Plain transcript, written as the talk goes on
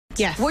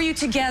Yes. Were you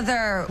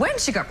together when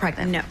she got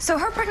pregnant? No. So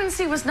her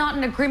pregnancy was not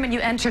an agreement you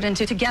entered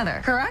into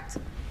together, correct?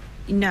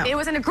 No. It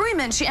was an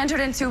agreement she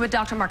entered into with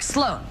Dr. Mark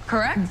Sloan,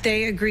 correct?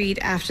 They agreed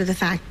after the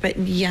fact, but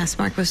yes,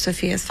 Mark was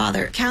Sophia's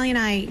father. Callie and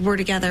I were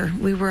together.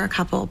 We were a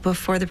couple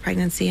before the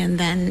pregnancy and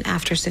then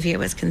after Sophia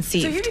was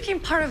conceived. So you became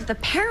part of the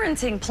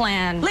parenting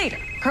plan later,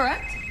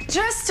 correct?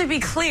 Just to be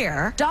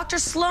clear, Dr.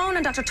 Sloan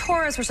and Dr.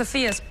 Torres were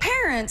Sophia's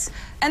parents,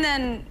 and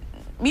then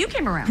you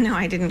came around. No,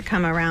 I didn't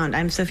come around.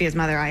 I'm Sophia's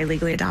mother. I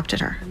legally adopted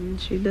her.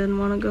 She didn't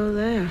want to go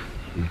there.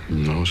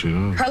 No, she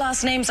doesn't. Her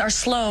last names are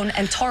Sloan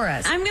and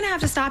Torres. I'm going to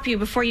have to stop you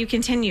before you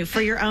continue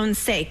for your own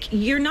sake.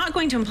 You're not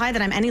going to imply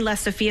that I'm any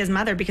less Sophia's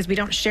mother because we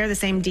don't share the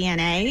same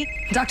DNA.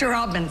 Dr.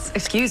 Robbins,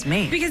 excuse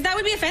me. Because that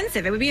would be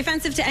offensive. It would be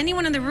offensive to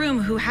anyone in the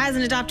room who has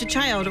an adopted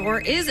child or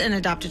is an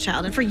adopted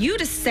child. And for you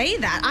to say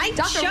that, I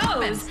Dr. chose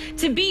Robbins.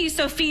 to be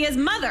Sophia's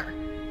mother.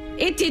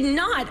 It did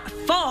not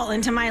fall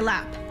into my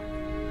lap.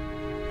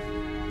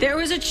 There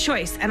was a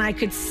choice, and I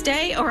could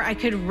stay or I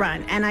could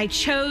run, and I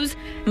chose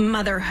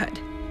motherhood.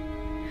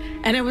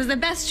 And it was the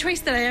best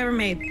choice that I ever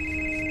made.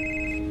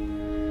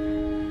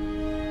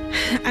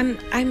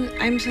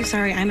 I'm so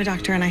sorry. I'm a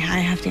doctor and I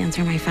have to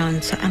answer my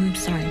phone, so I'm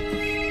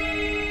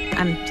sorry.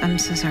 I'm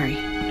so sorry.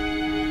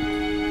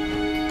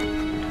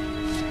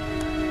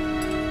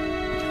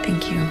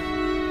 Thank you.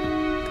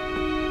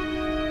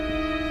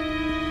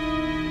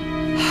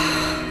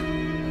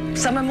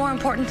 Someone more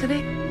important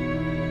today?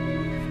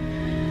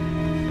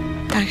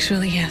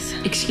 Actually, yes.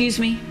 Excuse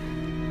me?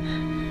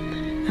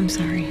 I'm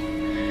sorry.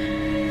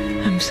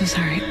 I'm so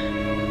sorry.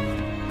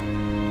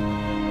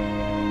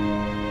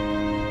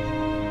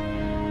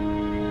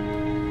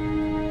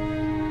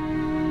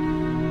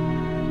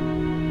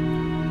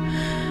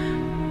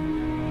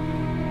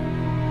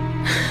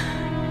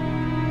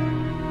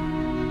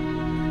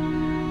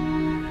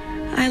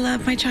 I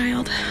love my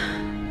child.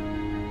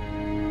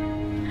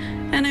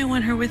 And I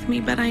want her with me,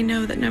 but I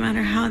know that no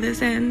matter how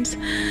this ends,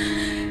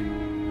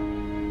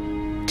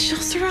 she'll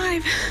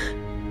survive.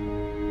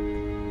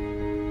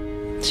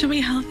 She'll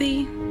be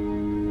healthy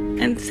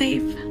and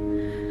safe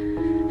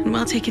and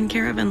well taken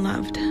care of and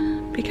loved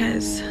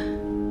because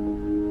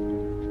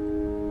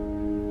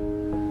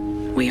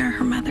we are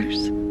her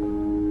mothers.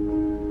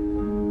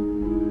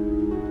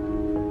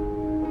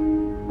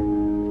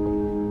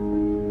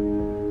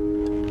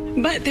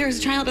 But there's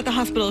a child at the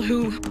hospital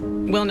who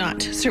will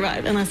not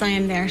survive unless I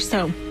am there,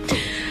 so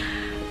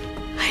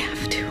I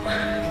have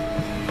to.